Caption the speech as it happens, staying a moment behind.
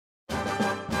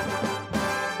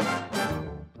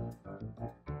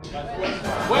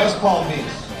West Palm Beach.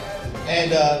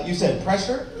 And you said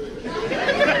pressure?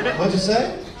 What'd you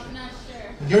say? I'm not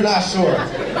sure. You're not sure.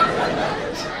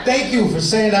 Thank you for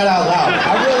saying that out loud.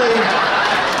 I really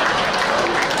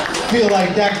feel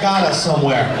like that got us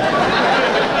somewhere.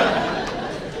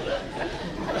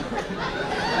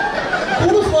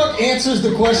 Who the fuck answers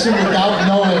the question without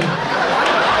knowing?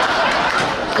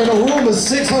 In a room of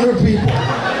 600 people.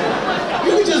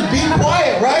 You can just be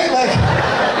quiet, right? Like,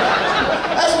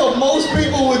 that's what most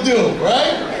people would do,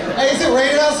 right? Hey, is it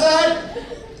raining outside?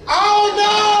 I don't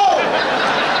know!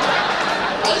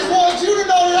 I just want you to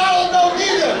know that I don't know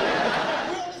neither.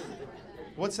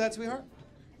 What's that, sweetheart?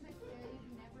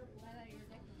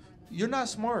 You're not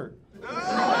smart.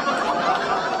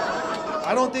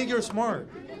 I don't think you're smart.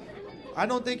 I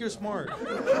don't think you're smart.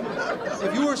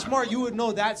 If you were smart, you would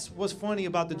know that's what's funny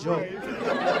about the joke.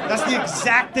 That's the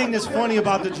exact thing that's funny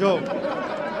about the joke.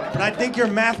 But I think your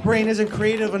math brain isn't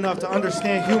creative enough to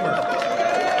understand humor.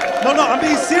 No, I'm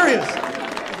being serious.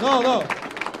 No.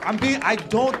 I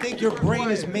don't think your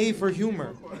brain is made for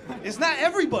humor. It's not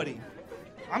everybody.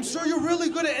 I'm sure you're really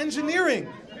good at engineering.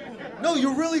 No,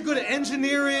 you're really good at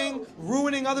engineering,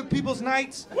 ruining other people's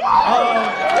nights.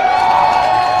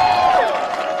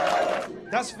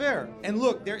 That's fair. And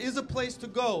look, there is a place to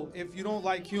go if you don't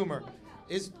like humor.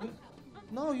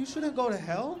 No, you shouldn't go to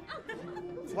hell.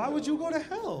 Why would you go to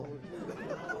hell?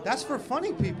 That's for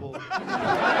funny people.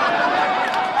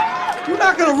 You're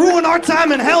not gonna ruin our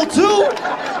time in hell too?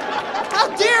 How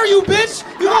dare you, bitch?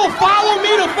 You gonna follow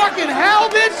me to fucking hell,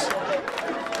 bitch?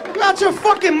 You out your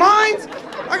fucking mind?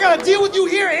 I gotta deal with you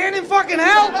here and in fucking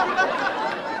hell?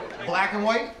 Black and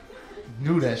white?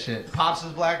 Knew that shit. Pops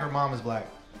is black or mom is black?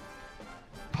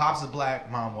 Pops is black,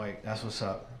 mom white. That's what's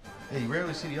up. Hey, you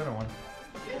rarely see the other one.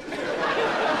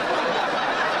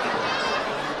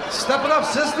 Step it up,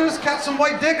 sisters. Catch some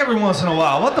white dick every once in a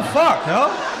while. What the fuck,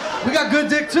 yo? We got good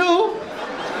dick too.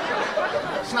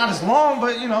 It's not as long,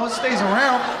 but you know, it stays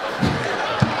around.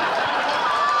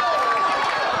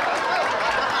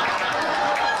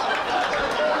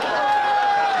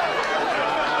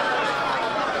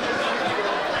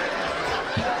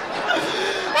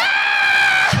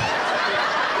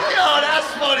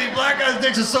 Black guys'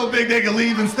 dicks are so big they can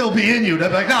leave and still be in you. They're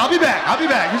like, no, I'll be back.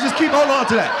 You just keep holding on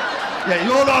to that. Yeah,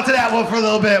 you hold on to that one for a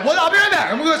little bit. Well, I'll be right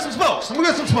back. I'm gonna get some smokes.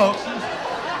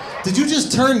 Did you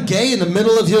just turn gay in the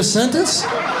middle of your sentence?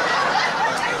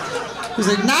 He's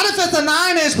like, not if it's a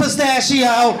 9-inch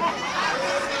pistachio.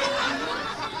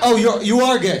 Oh, you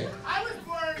are gay. I was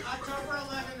born October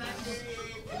 11,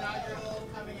 1988, inaugural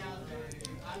coming out day.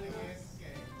 I'm the gayest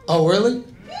gay. Oh, really?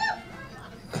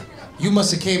 You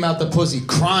must have came out the pussy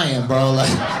crying, bro.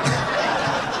 Like,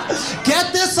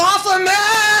 get this off of me!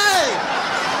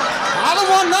 I don't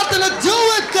want nothing to do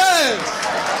with this.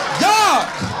 Yuck!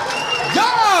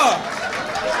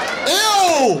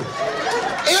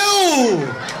 Ew!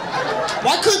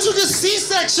 Why couldn't you just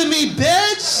C-section me,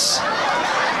 bitch?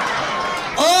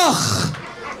 Ugh!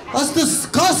 That's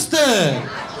disgusting.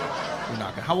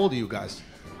 How old are you guys?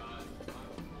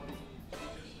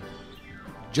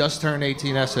 Just turned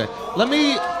 18 yesterday.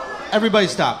 Everybody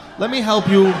stop. Let me help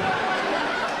you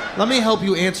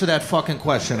answer that fucking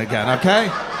question again, okay?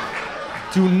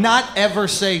 Do not ever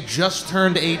say just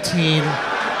turned 18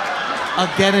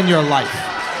 again in your life.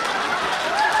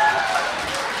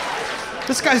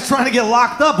 This guy's trying to get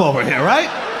locked up over here, right?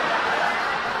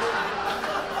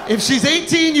 If she's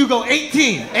 18, you go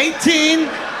 18. 18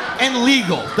 and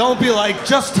legal. Don't be like,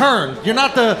 just turned. You're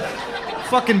not the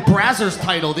fucking Brazzers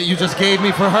title that you just gave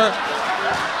me for her.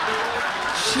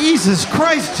 Jesus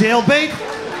Christ, jailbait.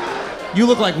 You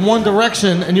look like One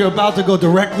Direction and you're about to go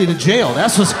directly to jail.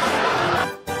 That's what's...